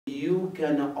you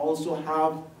can also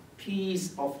have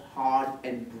peace of heart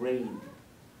and brain.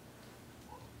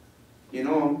 You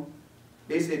know,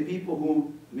 they say people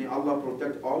who, may Allah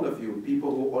protect all of you,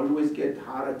 people who always get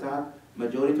heart attack,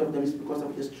 majority of them is because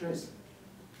of the stress.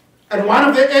 And one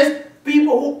of it is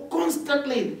people who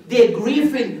constantly, they're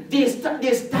grieving, they're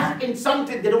stuck in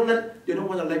something, they don't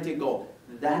want to let it go.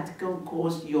 That can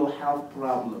cause your health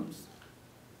problems.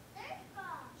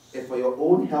 And for your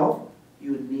own health,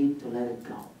 you need to let it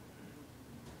go.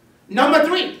 Number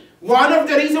 3, one of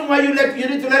the reasons why you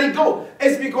need to let it go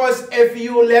is because if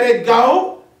you let it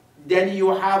go, then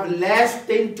you have less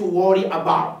things to worry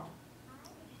about.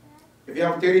 If you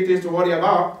have 30 things to worry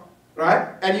about,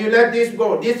 right? And you let this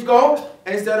go,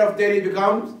 instead of 30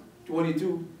 becomes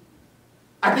 22.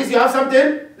 At least you have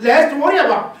something less to worry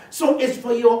about. So it's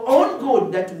for your own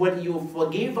good that when you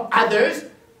forgive others,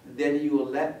 then you will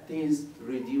let things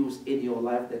reduce in your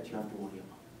life that you have to worry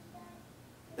about.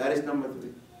 That is number 3.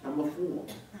 Number 4,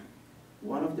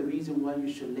 one of the reasons why you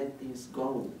should let things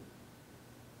go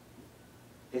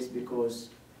is because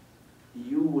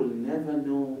you will never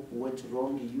know what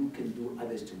wrong you can do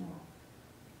others tomorrow.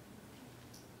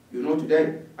 You know,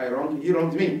 today, he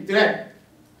wronged me today.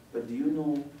 But do you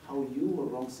know how you will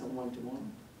wrong someone tomorrow?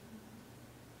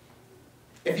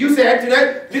 If you say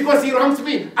today, because he wrongs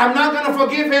me, I'm not going to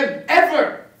forgive him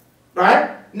ever.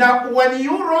 Right? Now, when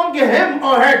you wrong him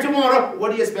or her tomorrow,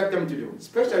 what do you expect them to do?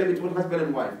 Especially between husband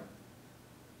and wife.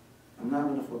 I'm not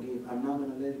going to forgive. I'm not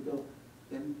going to let it go.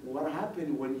 Then what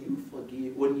happened when you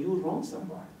forgive, when you wrong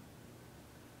somebody?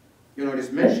 You know, it's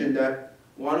mentioned that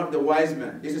one of the wise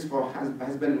men, this is for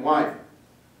husband and wife.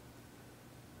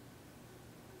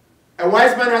 A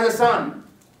wise man has a son,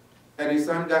 and his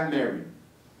son got married.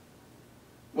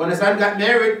 When the son got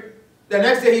married, the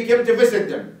next day he came to visit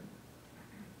them.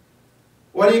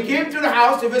 When he came to the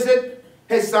house to visit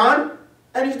his son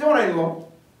and his daughter-in-law,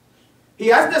 he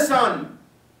asked the son,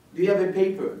 do you have a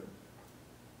paper?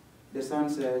 The son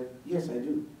said, yes, I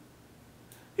do.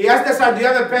 He asked the son, do you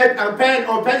have a pen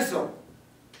or pencil?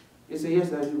 He said,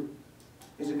 yes, I do.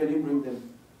 He said, can you bring them?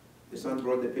 The son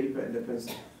brought the paper and the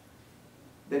pencil.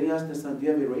 Then he asked the son, do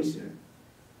you have an eraser?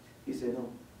 He said, no.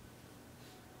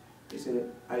 He said,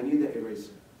 I need the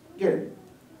eraser. Get it.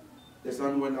 The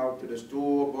son went out to the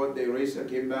store, bought the eraser,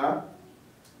 came back.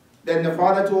 Then the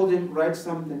father told him, write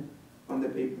something on the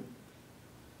paper.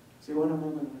 He said, what am I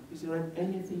going to write? He said, write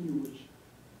anything you wish.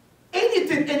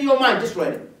 Anything in your mind, just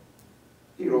write it.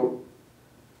 He wrote.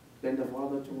 Then the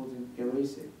father told him,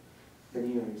 erase it. Then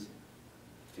he erased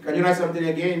it. He said, can you write something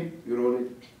again? He wrote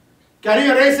it. Can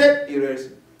you erase it? He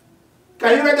erased it.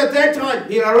 Can you write the 3rd time?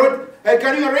 He wrote.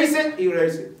 Can you erase it? He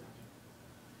erased it.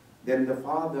 Then the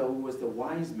father, who was the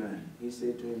wise man, he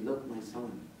said to him, look, my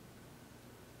son,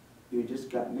 you just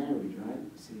got married, right?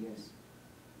 He said, yes.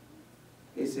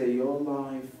 He said, your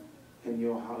life and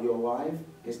your wife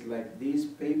is like this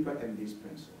paper and this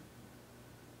pencil.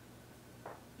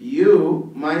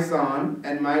 You, my son,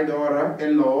 and my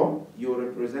daughter-in-law, you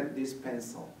represent this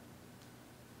pencil.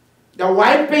 The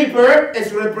white paper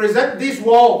is represent this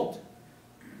world.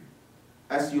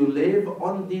 As you live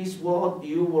on this world,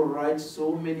 you will write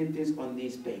so many things on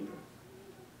this paper.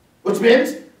 Which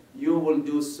means you will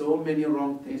do so many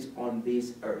wrong things on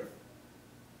this earth.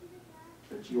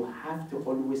 But you have to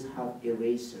always have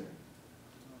eraser.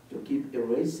 To keep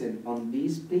erasing on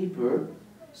this paper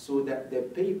so that the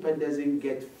paper doesn't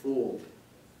get full.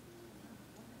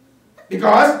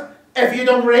 Because if you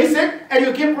don't erase it and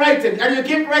you keep writing and you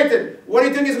keep writing, what do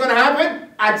you think is going to happen?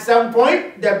 At some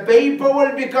point, the paper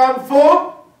will become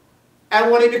full.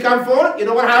 And when it becomes full, you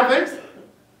know what happens?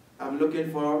 I'm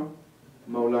looking for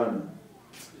Maulana.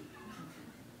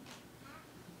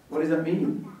 What does that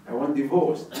mean? I want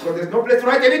divorce. Because there's no place to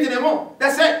write anything anymore.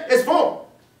 That's it. It's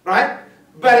full. Right?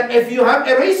 But if you have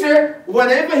eraser,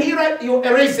 whenever he writes, you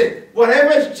erase it.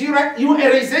 Whenever she writes, you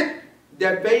erase it.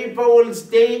 The paper will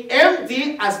stay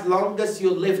empty as long as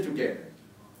you live together.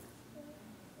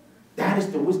 That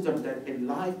is the wisdom that in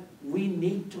life we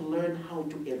need to learn how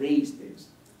to erase things.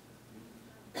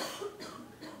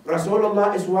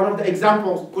 Rasulullah is one of the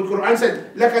examples. The Quran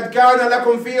said, لَقَدْ كَانَ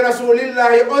لَكُمْ فِي رَسُولِ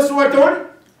اللَّهِ أُسْوَةٌ.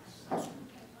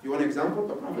 You want an example?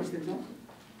 The Prophet's example.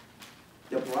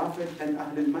 The Prophet and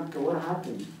Ahlul Makkah, what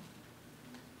happened?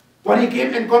 When he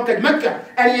came and conquered Mecca,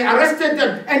 and he arrested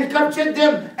them, and captured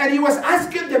them, and he was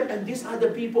asking them, and these are the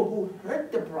people who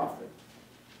hurt the Prophet.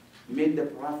 Made the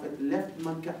Prophet left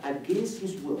Mecca against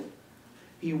his will.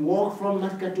 He walked from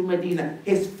Mecca to Medina.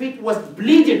 His feet was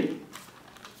bleeding.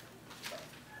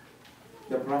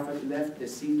 The Prophet left the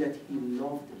sea that he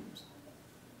loved them,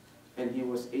 and he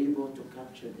was able to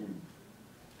capture them.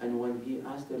 And when he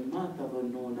asked them, مَا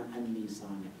تَظُنُّونَ أَنِّي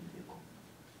صَانِعٌ بِكُمْ?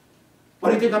 What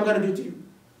do you think I'm going to do to you?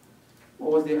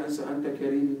 What was the answer? أَنْتَ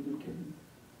كَرِيمٌ بِالْكَرِيمٌ.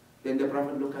 Then the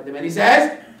Prophet looked at them and he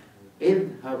says,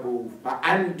 اذهبوا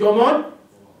فأنتم.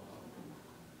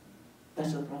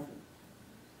 That's the Prophet.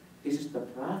 This is the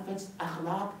Prophet's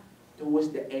akhlaq towards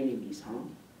the enemies, huh?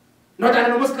 Not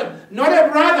a Muslim, not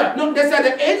a brother. No, these are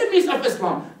the enemies of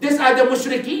Islam. These are the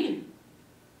mushrikeen.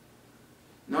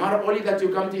 Not only that, you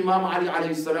come to Imam Ali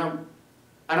alayhi salam,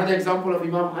 another example of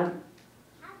Imam Ali,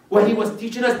 where he was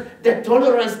teaching us the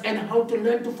tolerance and how to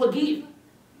learn to forgive.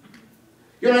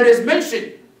 You know, it is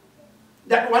mentioned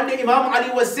that one day Imam Ali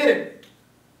was sitting,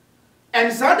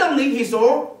 and suddenly he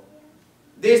saw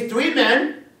these three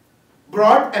men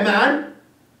brought a man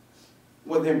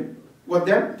with them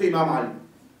to Imam Ali.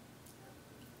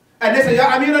 And they said,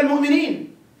 Ya Amir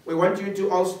al-Mu'mineen, we want you to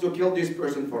also to kill this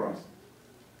person for us.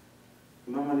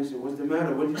 Imam Ali said, what's the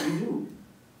matter? What did you do?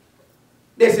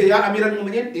 They say, Ya Amir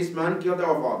al-Mu'mineen, this man killed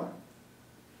our father.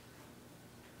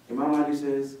 Imam Ali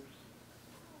says,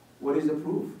 what is the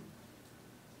proof?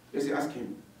 They say, ask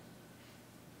him.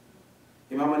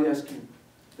 Imam Ali asked him,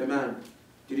 the man,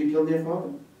 did you kill their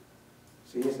father?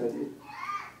 He said, yes, I did.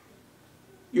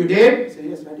 You did? He said,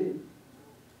 yes, I did.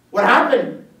 What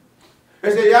happened? He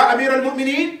said, Ya Amir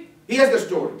al-Mu'mineen, here's the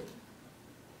story.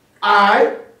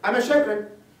 I am a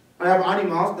shepherd. I have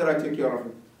animals that I take care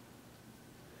of.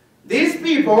 These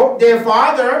people, their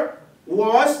father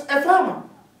was a farmer.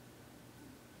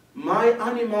 My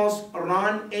animals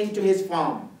ran into his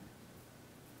farm.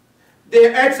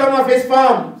 They ate some of his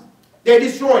farms. They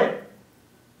destroyed it.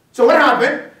 So what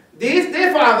happened?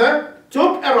 Their father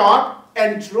took a rock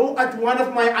and threw at one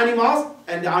of my animals,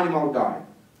 and the animal died.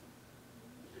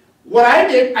 What I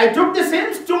did, I took the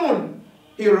same stone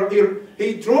he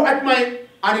threw at my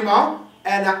animal,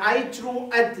 and I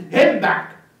threw at him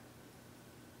back.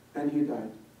 And he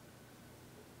died.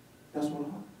 That's what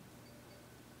happened.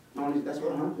 Now, that's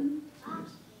what happened? Yes.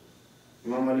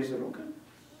 Imam Ali said, okay.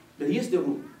 But here's the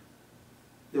rule.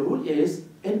 The rule is,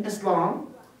 in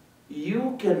Islam,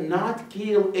 you cannot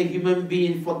kill a human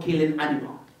being for killing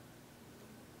animal.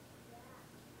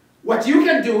 What you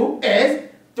can do is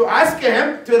to ask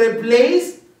him to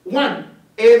replace one.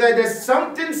 Either there's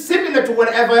something similar to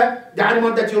whatever the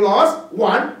animal that you lost,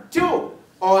 one, two.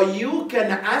 Or you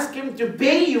can ask him to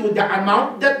pay you the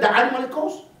amount that the animal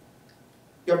costs.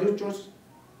 You have those choices.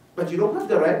 But you don't have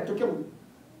the right to kill him.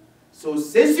 So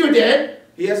since you did,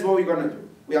 here's what we're going to do.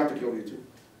 We have to kill you too.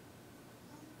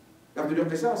 You have to do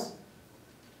qisas.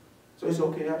 So it's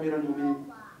okay, Amir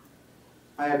al-Mu'mineen.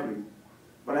 I agree.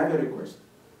 But I have a request.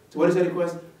 So what is the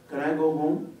request? Can I go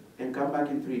home and come back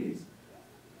in 3 days?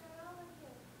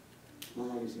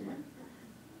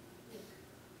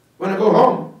 When I go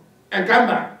home and come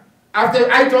back,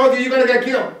 after I told you you're going to get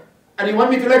killed, and you want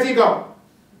me to let you go?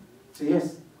 Say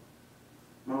yes.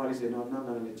 Mama said, no, I'm not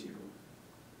going to let you go.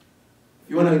 If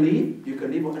you want to leave, you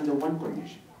can leave under one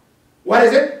condition. What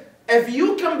is it? If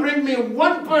you can bring me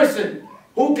one person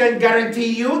who can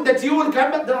guarantee you that you will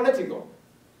come back, then I'll let you go.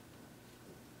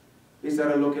 He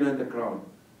started looking at the crowd.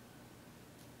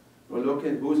 Well,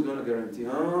 looking, who's going to guarantee?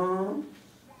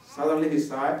 Suddenly his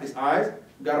eyes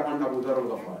got on Abu Dharr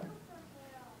al-Ghafari.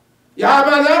 Ya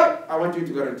Abu Dharr, I want you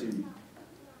to guarantee me.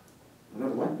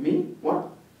 What? Me?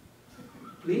 What?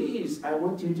 Please, I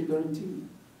want you to guarantee me.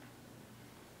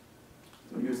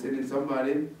 So you're sitting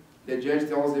somebody, the judge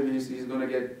tells him he's going to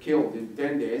get killed in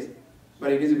 10 days,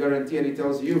 but he needs a guarantee and he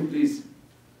tells you, please.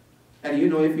 And you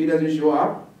know if he doesn't show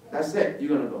up, that's it, you're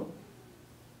going to go.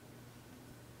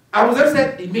 Abu Dharr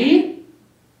said, me?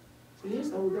 So yes,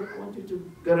 Abu Dharr, I want you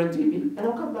to guarantee me, and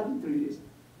I'll come back in 3 days.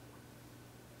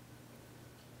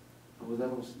 Abu Dharr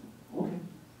was, okay,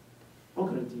 I'll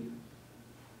guarantee you.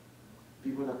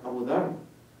 People like, Abu Dharr,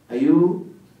 are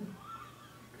you?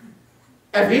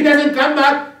 If he doesn't come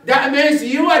back, that means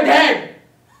you are dead.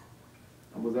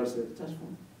 Abu Dharr said, that's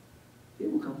fine. He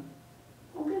will come.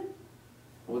 Okay.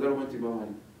 Abu Dharr went to Imam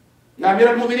Ali. Ya Amir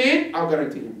al-Mu'mineen, I'll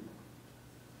guarantee him.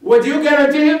 Would you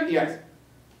guarantee him? Yes.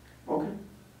 Okay.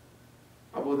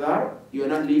 Abu Dharr, you are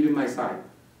not leaving my side.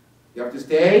 You have to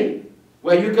stay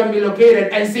where you can be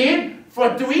located and seen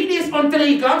for 3 days until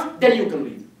he comes, then you can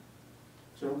leave.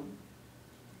 So,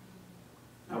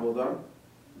 Abu Dharr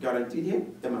guaranteed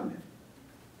him, the man left.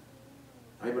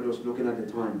 Everybody was looking at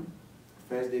the time.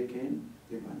 The first day came,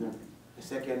 they got nothing. The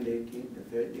second day came, the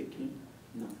third day came,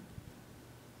 nothing.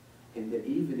 In the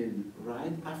evening,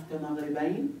 right after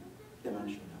Maghribain, the man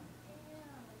showed up.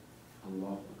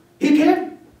 Allah. He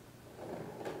came.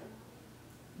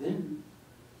 Then,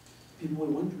 people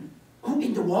were wondering, who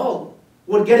in the world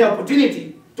would get an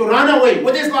opportunity to run away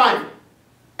with his life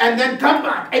and then come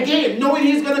back again, knowing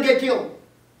he's going to get killed.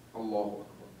 Allahu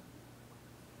Akbar.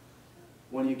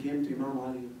 When he came to Imam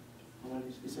Ali,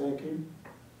 he said, I came.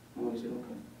 Imam Ali said,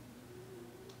 okay.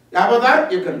 Abu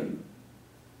Dhar, you can leave.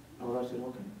 Abu Dhar said,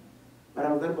 okay. But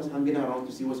Abu Dhar was hanging around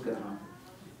to see what's going to happen.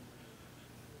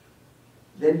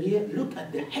 Then here, look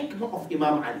at the hikmah of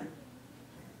Imam Ali.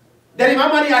 Then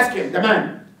Imam Ali asked him, the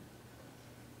man,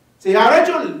 say, Ya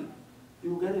Rajul,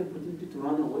 you got an opportunity to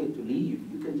run away, to leave.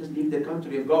 You can just leave the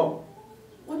country and go.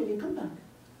 Why did you come back?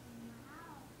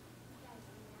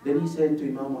 Then he said to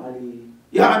Imam Ali,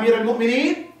 Ya Amir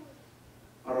al-Mu'mineen,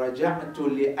 رجعت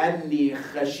لأني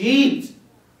خشيت.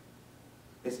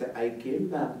 He said, I came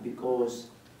back because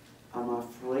I'm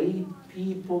afraid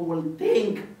people will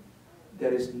think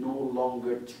there is no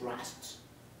longer trust.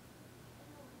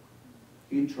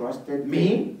 He trusted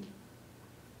me.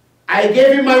 I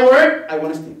gave him my word. I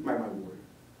want to stick by my word.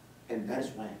 And that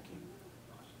is why I came.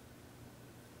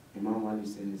 Imam Ali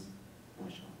says,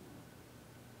 MashaAllah.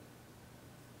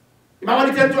 Imam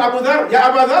Ali turned to Abu Dhar. Ya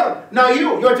Abu Dhar, now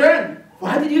your turn.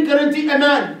 Why did you guarantee a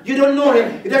man? You don't know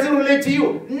him. It doesn't relate to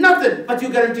you. Nothing, but you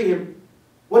guarantee him.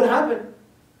 What happened?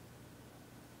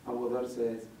 Abu Dhar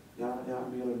says, Ya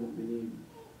Amir al-Mu'mineen,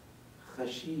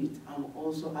 Khashid,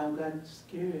 I got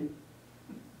scared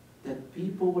that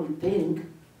people will think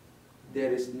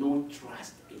there is no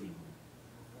trust anymore.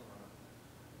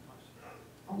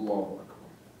 Allahu Akbar.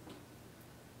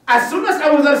 As soon as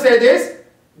Abu Dhar said this,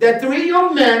 the three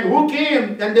young men who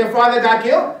came and their father got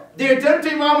killed, they turned to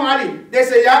Imam Ali. They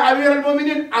said, Ya Amir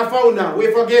al-Mu'mineen, afawna,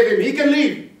 we forgave him. He can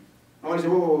leave. Imam Ali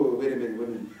said, whoa, wait a minute.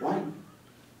 Why?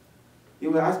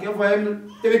 You were asking for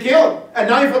him to be killed, and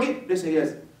now you forgive? They said,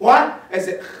 yes. What? I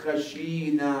said,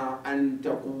 خشينا أن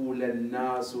تقول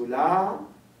الناس لا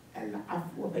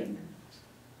العفو بين الناس.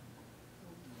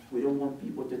 We don't want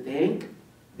people to think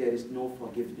there is no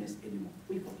forgiveness anymore.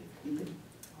 We forgive.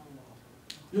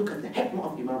 Look at the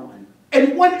hikmah of Imam Ali.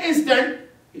 In one instant,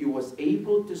 he was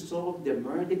able to solve the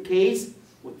murder case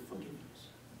with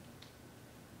forgiveness.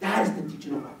 That is the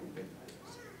teaching of Ahlul Bayt.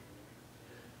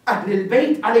 Ahlul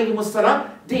Bayt alayhim as-salam,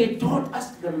 they taught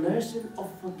us the lesson of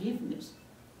forgiveness.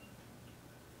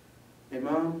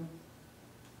 Imam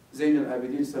Zayn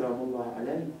al-Abidin salamullah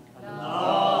alayhi.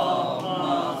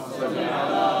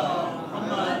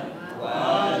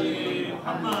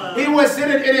 He was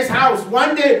sitting in his house.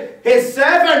 One day, his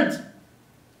servant,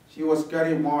 she was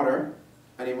carrying water,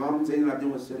 and Imam Zayn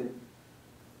al-Abidin was sitting.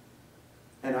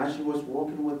 And as she was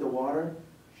walking with the water,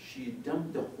 she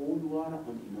dumped the whole water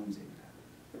on Imam Zayn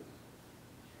al-Abidin.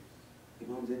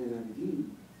 Imam Zayn al-Abidin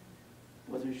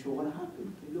wasn't sure what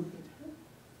happened. He looked at her.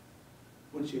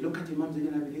 When she looked at Imam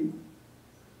Zayn al-Abidin,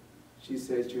 she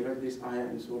says, she read this ayah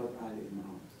in Surah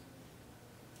Al-Imran.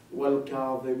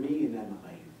 وَالْكَاظِمِينَ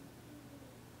الْغَيْظَ.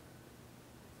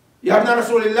 Ya Ibn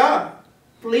Rasulullah,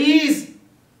 please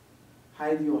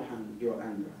hide your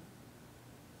anger.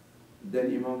 Then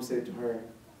Imam said to her,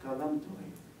 كَظَمْتُ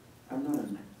غَيْظِ. I'm not a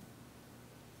man.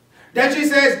 Then she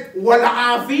says,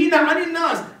 وَالْعَافِينَ عَنِ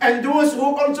النَّاسِ. And those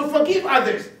who also forgive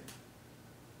others.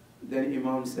 Then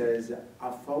Imam says,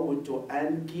 عَفَوْتُ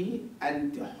أَنْكِ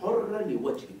أَنْتِ حُرَّ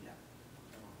لِوَجْهِ اللَّهِ.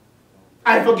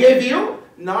 I forgave you.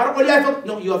 Not only I forgive,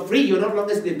 no, you are free. You're not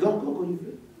longer slave. Go, you're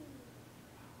free.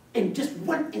 In just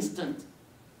one instant,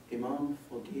 Imam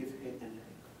forgave her and let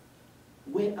her go.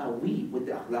 Where are we with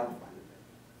the akhlaq of Ahlul Bayt?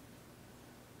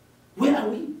 Where are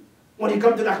we? When you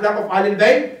come to the akhlaq of Ahlul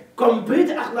Bayt, compare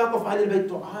the akhlaq of Ahlul Bayt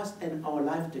to us and our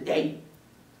life today.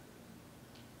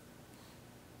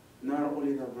 Not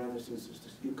only that, brothers and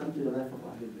sisters, you come to the life of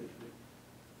Ahlul Bayt.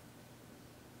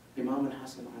 Imam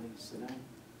al-Hasan alayhi salam.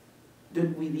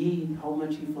 Did we read how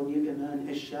much he forgave a man,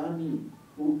 a Shami,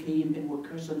 who came and were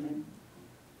cursing him?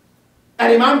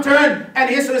 And Imam turned, and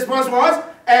his response was,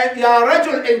 Ya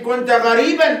Rajul, in kunta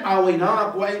ghariban,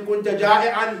 awaynak, wa in kunta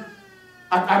ja'i'an,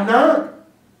 at'amnak.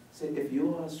 Said, if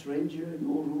you are a stranger,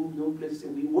 no room, no place,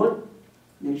 we would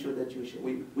make sure that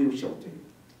we will shelter you.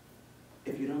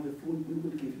 If you don't have food, we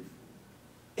will give you food.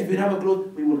 If you don't have a clothes,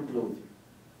 we will clothe you.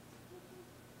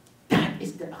 That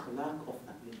is the akhlaq of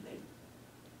Ahlul Bayt.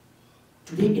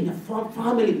 Today in a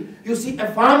family, you see a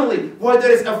family where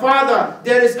there is a father,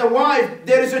 there is a wife,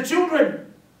 there is a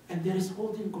children, and there is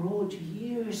holding grudge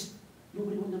years.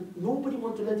 Nobody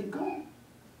wants to let it go.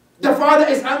 The father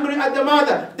is angry at the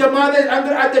mother is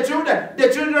angry at the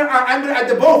children are angry at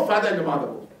the both father and the mother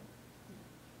both.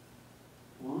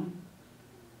 Why?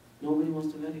 Nobody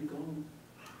wants to let it go.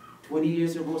 20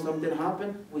 years ago something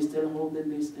happened, we still holding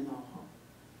this in our heart.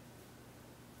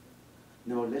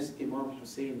 Now let Imam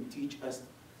Hussein teach us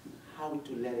how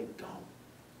to let it go.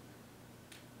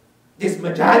 This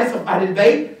majalis of Ahlul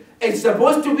Bayt, It's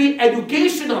supposed to be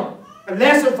educational, a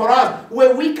lesson for us,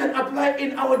 where we can apply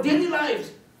in our daily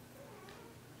lives.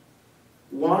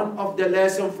 One of the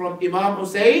lessons from Imam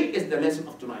Hussein is the lesson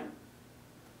of tonight.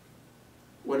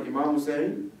 When Imam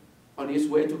Hussein, on his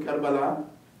way to Karbala,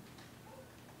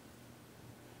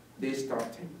 they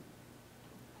stopped him.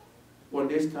 When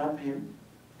they stopped him,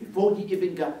 before he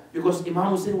even got, because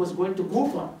Imam Hussein was going to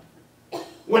Kufa.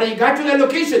 When he got to the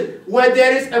location where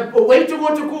there is a way to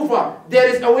go to Kufa, there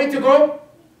is a way to go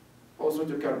also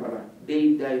to Karbala.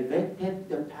 They diverted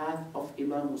the path of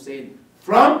Imam Hussein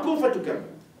from Kufa to Karbala.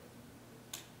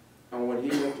 And when he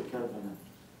got to Karbala,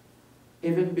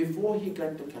 even before he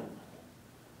got to Karbala,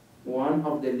 one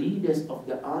of the leaders of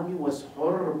the army was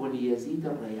Hurr al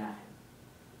Rayyahi.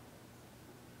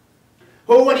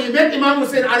 Who, when he met Imam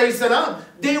Hussein alayhi salam,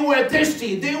 they were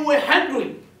thirsty, they were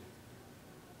hungry.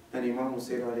 And Imam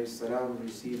Hussein alayhi salam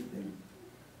received them.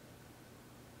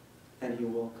 And he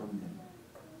welcomed them.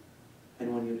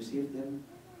 And when he received them,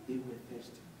 they were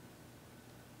thirsty.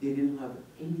 They didn't have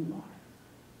any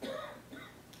water.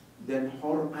 Then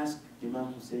Hurr asked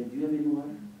Imam Hussein, do you have any water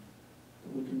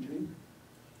that we can drink?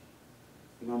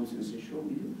 Imam Hussein said, sure,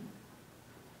 we do.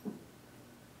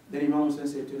 Then Imam Hussein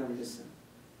said to them, listen,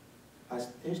 as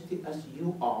thirsty as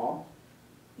you are,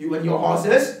 you and your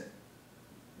horses,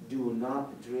 do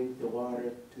not drink the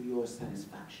water to your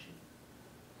satisfaction.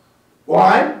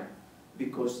 Why?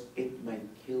 Because it might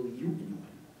kill you and your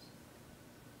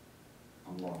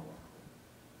animals. Allah.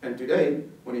 And today,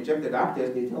 when you check the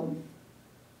doctors, they tell me,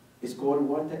 it's called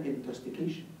water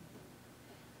intoxication.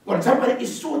 When somebody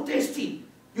is so thirsty,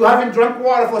 you haven't drunk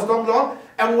water for so long,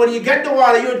 and when you get the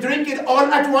water, you drink it all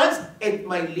at once, it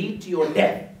might lead to your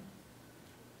death.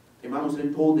 Imam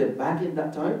Hussein told them back in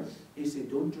that time, he said,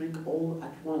 don't drink all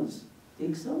at once.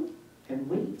 Take some and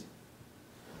wait.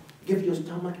 Give your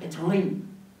stomach a time,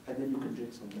 and then you can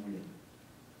drink some more later.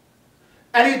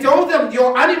 And he told them,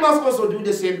 your animals also do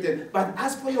the same thing. But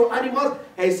as for your animals,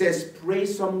 he says, spray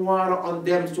some water on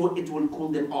them so it will cool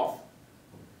them off.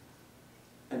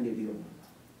 And they did.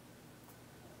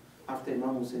 After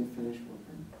Imam Hussein finished with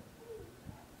them,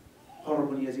 Hurr al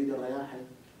Rayyahi,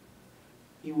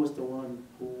 he was the one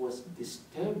who was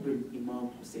disturbing Imam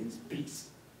Hussein's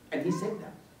peace. And he said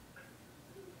that.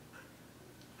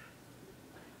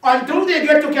 Until they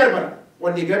get to Karbala.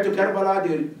 When they get to Karbala,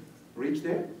 they reach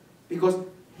there. Because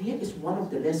here is one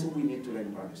of the lessons we need to learn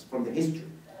about this, from the history.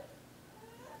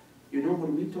 You know,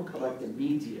 when we talk about the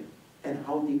media and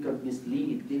how they can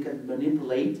mislead, they can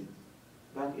manipulate,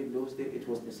 back in those days, it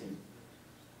was the same.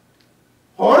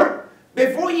 Or,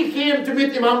 before he came to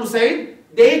meet Imam Hussein,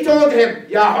 they told him,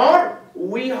 Ya Hurr,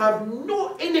 we have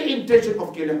no any intention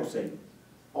of killing Hussein.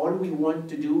 All we want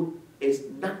to do is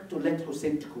not to let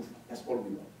Hussein to Kufa. That's all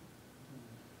we want.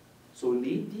 So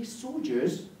lead these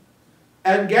soldiers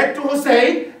and get to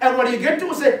Hussein, and when you get to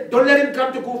Hussein, don't let him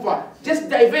come to Kufa. Just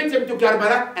divert him to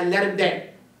Karbala and let him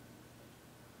there.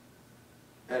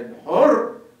 And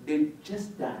Hurr did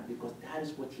just that because that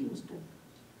is what he was doing.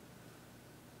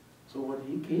 So when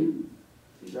he came,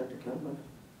 he got to Karbala.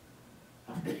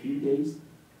 After a few days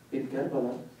in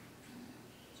Karbala,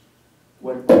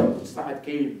 when Abdul Jaleel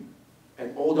came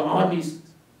and all the armies,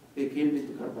 they came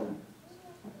into Karbala.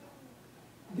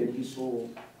 Then he saw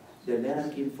the letter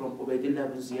came from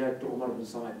Ubaydillah bin Ziyad to Umar bin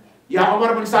Sa'ad. Ya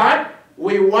Umar bin Sa'ad,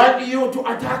 we want you to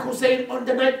attack Hussein on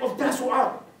the night of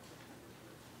Tasu'ah.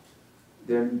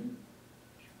 Then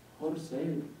Hurr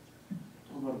said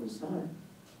to Umar bin Sa'ad,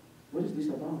 what is this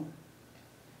about?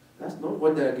 That's not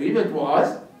what the agreement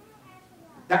was.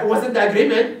 That wasn't the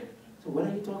agreement. So what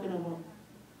are you talking about?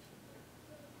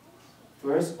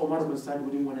 First, Umar bin Sa'ad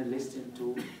wouldn't want to listen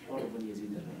to Hurr bin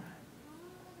Yazid al-Rayyahi.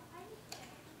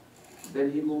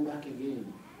 Then he go back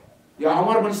again. Ya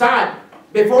Umar bin Sa'ad,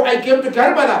 before I came to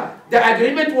Karbala, the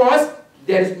agreement was,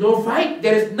 there is no fight,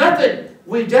 there is nothing.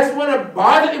 We just want to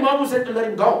bother Imam Hussein to let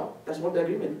him go. That's what the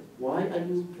agreement. Why are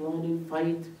you planning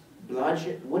fight,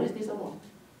 bloodshed? What is this about?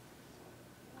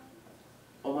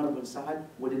 Umar bin Sa'ad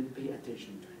wouldn't pay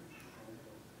attention to him.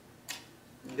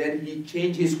 Then he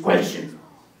changed his question.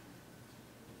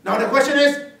 Now the question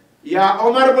is, Ya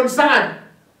Umar bin Sa'ad,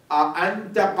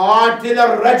 أَأَنْتَ قَاتِلَ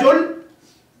الرَّجُلِ?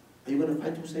 Are you going to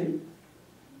fight Hussein?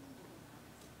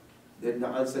 Then the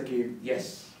answer came,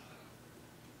 yes.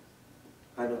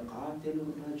 أَنَا قَاتِلُ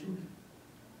الرَّجُلِ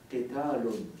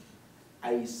قِتَالٌ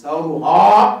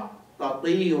أَيْسَرُهَا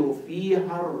تَطِيرُ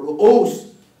فِيهَا الرُّؤُوسِ.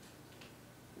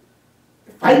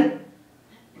 The fight,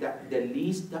 the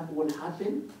least that will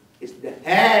happen is the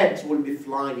heads will be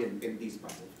flying in this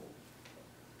battlefield.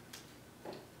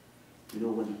 You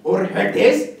know, when Hurr heard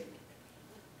this,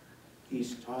 he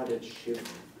started shivering.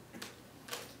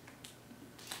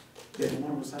 Then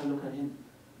Umar ibn Sa'd looked at him.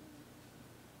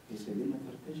 He said, Lima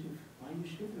tartajif, why are you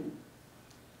shivering?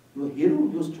 You're a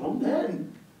hero, you're a strong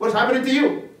man. What's happening to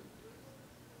you?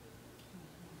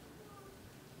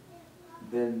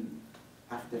 Then,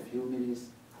 after a few minutes,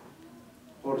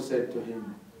 Hurr said to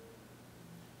him,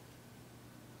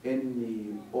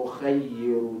 إني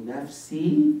أخير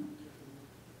نفسي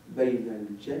بين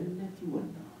الجنة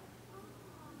والنار.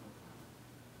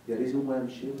 The reason why I'm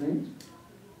shivering,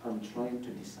 I'm trying to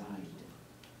decide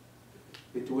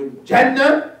between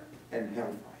Jannah and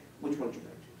hellfire. Which one should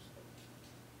I choose?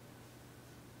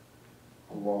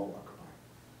 Allahu Akbar.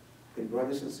 And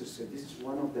brothers and sisters, this is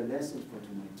one of the lessons for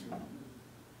tonight too.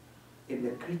 In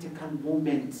the critical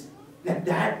moment like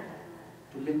that,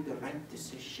 to make the right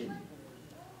decision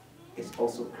is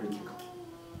also critical.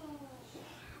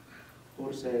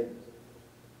 Hurr said,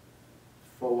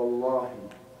 فوالله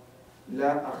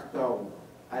لا أختار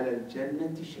على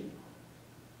الجنة شيء.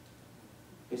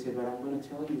 He said, but I'm going to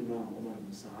tell you now, Umar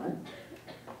ibn Sa'd,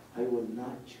 I will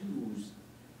not choose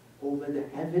over the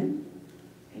heaven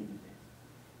anything.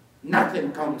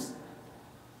 Nothing comes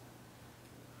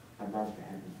above the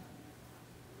heaven.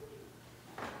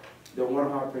 Then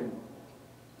what happened?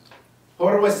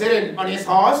 Hurr was sitting on his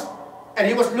horse and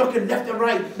he was looking left and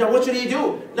right. Now what should he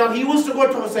do? Now he wants to go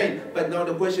to Hussein. But now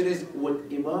the question is, would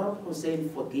Imam Hussein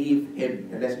forgive him?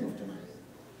 The lesson of tonight.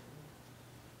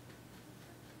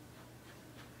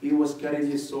 He was carrying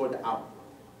his sword up.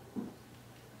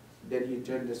 Then he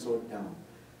turned the sword down.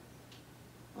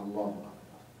 Allah.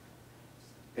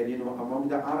 And you know, among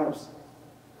the Arabs,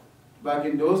 back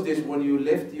in those days, when you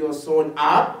lift your sword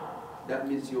up, that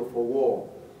means you're for war.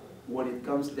 When it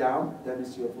comes down, that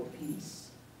means you're for peace.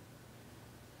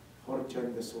 Hurr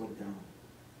turned the sword down.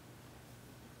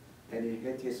 And he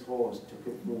hit his horse to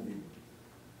keep moving.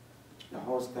 The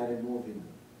horse started moving,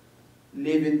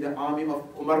 leaving the army of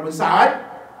Umar ibn Sa'd,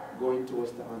 going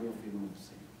towards the army of Imam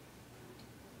Hussein.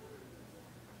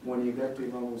 When he got to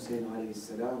Imam Hussein alayhi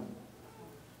salam,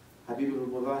 Habib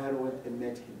al-Mudahir went and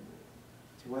met him.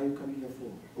 He said, why are you coming here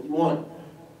for? What do you want?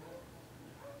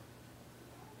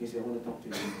 He said, I want to talk to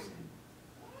you. He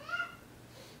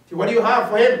said, what do you have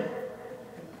for him?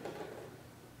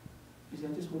 He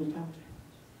said, I just want to talk to him.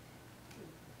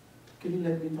 Can you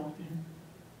let me talk to him?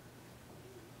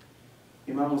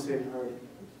 Imam Hussein heard it.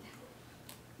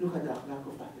 Look at the akhlaq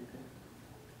of Ahlul Bayt.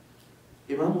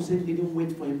 Imam Hussein didn't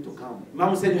wait for him to come. Imam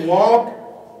Hussein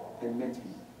walked and met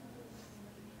him.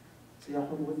 He said, Ya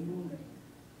Hurr, what do you want?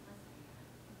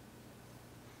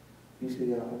 He said,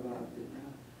 Ya Aba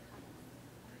Abdullah.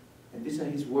 And these are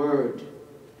his words.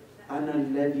 أنا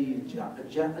الذي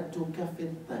جاءتك في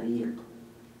الطريق.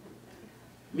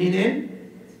 Meaning,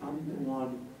 I'm the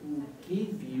one who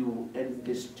gave you and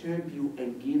disturbed you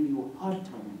and gave you a hard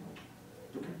time.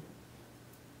 Okay.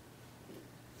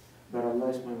 But Allah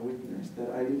is my witness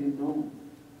that I didn't know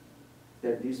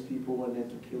that these people wanted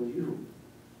to kill you.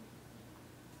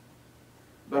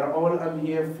 But all I'm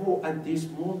here for at this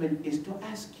moment is to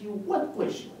ask you one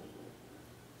question.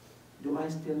 Do I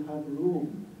still have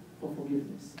room for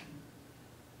forgiveness?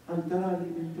 Do I still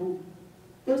have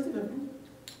room?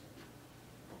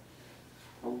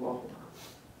 Allah.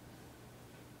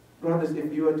 Brothers,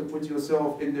 if you were to put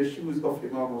yourself in the shoes of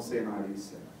Imam Hussein alayhi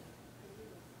salam,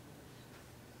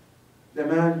 the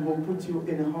man who put you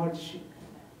in hardship,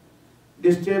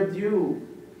 disturbed you,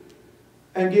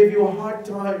 and gave you a hard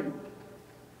time,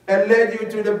 and led you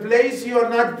to the place you are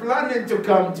not planning to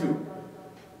come to.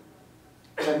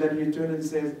 And then he turns and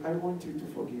says, I want you to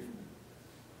forgive me.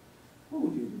 What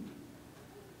would you do?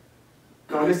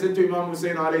 Now listen to Imam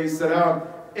Hussein alayhi salam.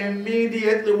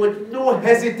 Immediately, with no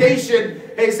hesitation,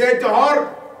 he said to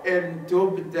her, إِن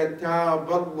تُبْتَ تَابَ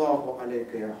اللَّهُ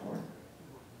عَلَيْكَ يَا Hurr.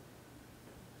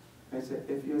 I said,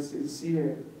 if you're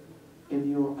sincere and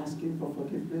you're asking for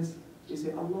forgiveness, he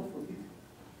said, Allah forgive you.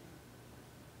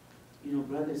 You know,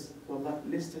 brothers, wallah,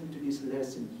 listen to this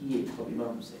lesson here from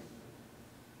Imam Hussein.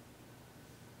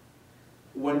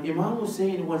 When Imam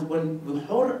Hussein was, when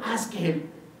Hurr asked him,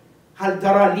 هل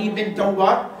ترى لي من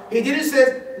توبة? He didn't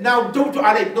say, now tubtu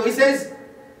alayk. No, he says,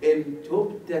 إن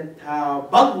تبت تاب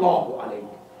الله عليك.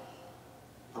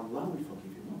 Allah will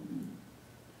forgive you.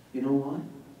 You know why?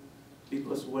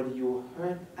 Because when you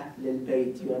hurt Ahlul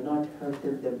Bayt, you are not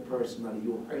hurting them personally,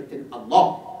 you are hurting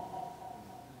Allah.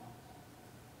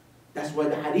 That's why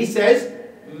the hadith says,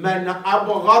 من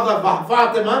أبغض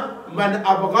فاطمة من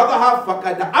أبغضها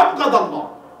فقد أبغض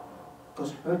الله.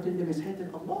 Because hurting them is hating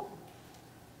Allah.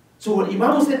 So when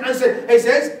Imam Hussein answered, he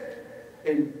says,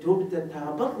 إن تبت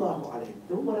تاب الله عليك.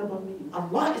 Don't worry about me.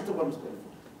 Allah is the one who's going to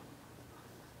forgive.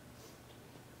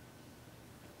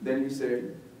 Then he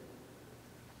said,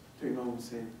 to Imam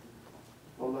Hussein,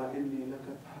 Wallah inni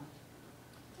laka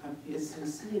ta'ab. He is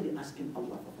sincerely asking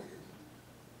Allah for forgiveness.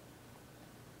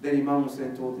 Then Imam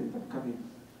Hussein told him, come in,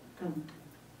 come.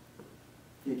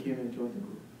 He came and joined the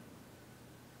group.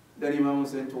 Then Imam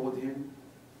Hussein told him,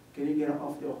 can you get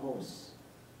off your horse?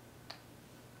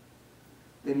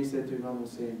 Then he said to Imam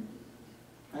Hussein,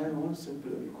 I have one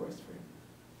simple request for him.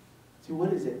 See,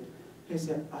 what is it? He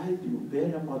said, I do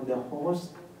better on the horse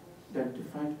than to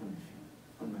fight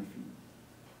on my feet.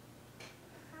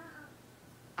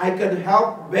 I can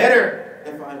help better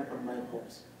if I'm on my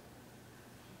horse.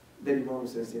 Then Imam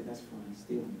Hussein said, that's fine,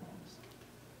 stay on your horse.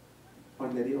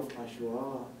 On the day of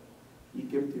Ashura, he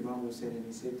came to Imam Hussein and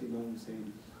he said to Imam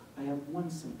Hussein, I have one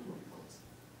simple request.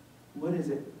 What is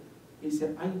it? He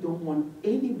said, I don't want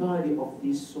anybody of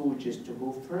these soldiers to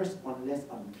go first unless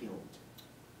I'm killed.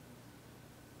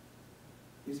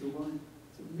 He said, why?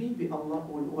 He said, maybe Allah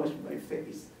will wash my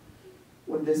face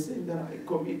with the sin that I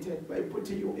committed by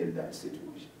putting you in that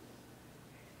situation.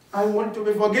 I want to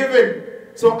be forgiven.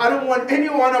 So I don't want any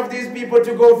one of these people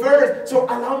to go first. So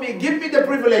allow me, give me the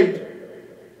privilege.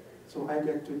 So I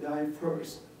get to die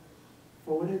first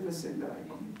for whatever sin that I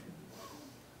committed.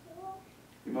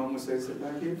 Imam Hussein said,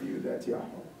 I give you that, Ya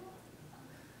Hurr.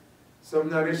 Some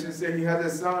narrations say he had a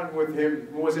son with him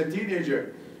who was a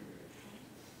teenager.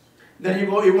 Then he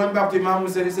went back to Imam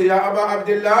Hussein and said, Ya Aba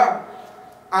Abdullah,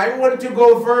 I want to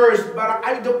go first, but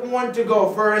I don't want to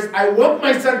go first. I want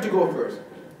my son to go first.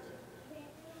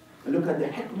 And look at the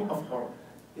hikmah of Hurr.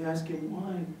 He asked him,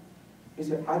 why? He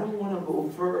said, I don't want to go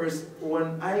first.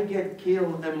 When I get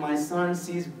killed and my son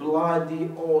sees bloody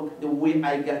or the way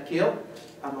I get killed,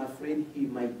 I'm afraid he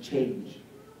might change.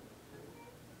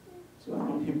 So I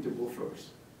want him to go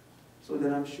first. So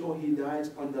that I'm sure he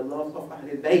dies on the love of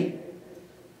Ahlul Bayt.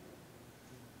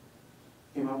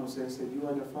 Imam Hussein said, you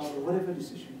are the father, whatever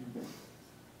decision you make.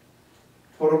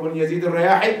 Hurr al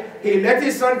Rayyahi, he let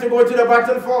his son to go to the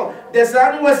battlefield. The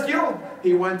son was killed.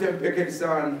 He went and picked his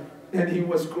son and he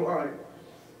was crying.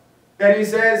 And he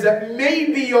says,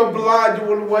 maybe your blood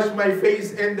will wash my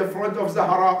face in the front of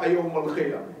Zahra Yawm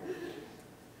al-Qiyamah.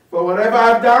 For whatever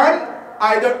I've done,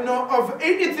 I don't know of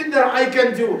anything that I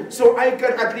can do. So I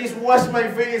can at least wash my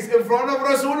face in front of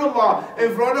Rasulullah,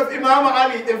 in front of Imam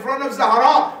Ali, in front of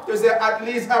Zahra, to say at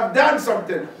least I've done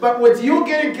something. But with you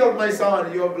getting killed, my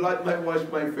son, your blood might wash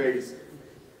my face.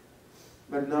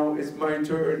 But now it's my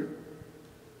turn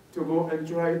to go and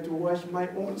try to wash my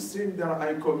own sin that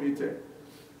I committed.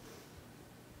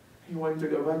 He went to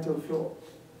the battlefield.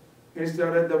 He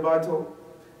started the battle.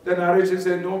 The narration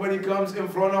said nobody comes in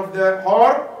front of the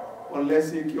Hurr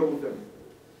unless he killed them.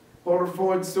 Hurr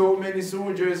fought so many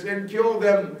soldiers and killed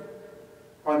them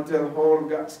until Hurr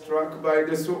got struck by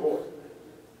the sword.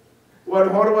 When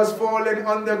Hurr was falling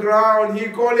on the ground, he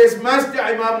called his master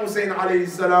Imam Hussein alayhi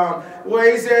salam,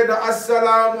 where he said,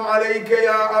 Assalamu alayka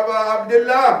ya Aba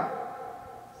Abdullah.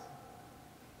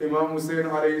 Imam Hussein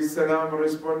alayhi salam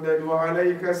responded, Wa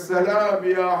alayka salam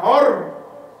ya Hurr.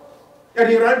 And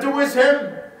he ran towards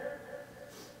him.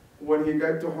 When he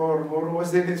got to Hurr, Hurr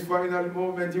was in his final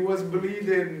moment. He was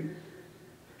bleeding.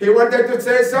 He wanted to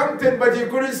say something, but he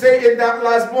couldn't say in that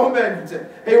last moment.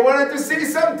 He wanted to say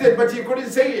something, but he couldn't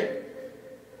say it.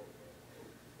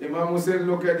 Imam Hussein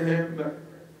looked at him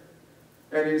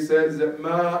and he says,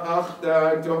 Ma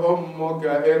akhtat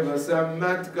ummuka idh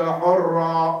sammatka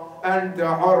hurra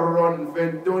anta hurrun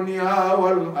fi dunya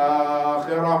wal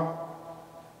akhirah.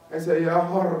 I said, Ya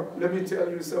Hurr, let me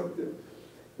tell you something.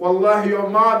 Wallahi, your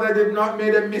mother did not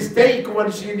make a mistake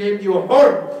when she named you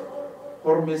Hurr.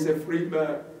 Hurr means a free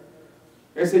man.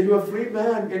 I said, you're a free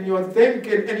man in your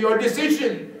thinking, in your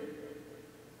decision.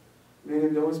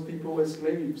 Meaning those people were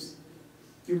slaves.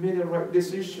 You made a right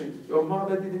decision. Your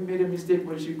mother didn't make a mistake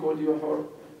when she called you Hurr.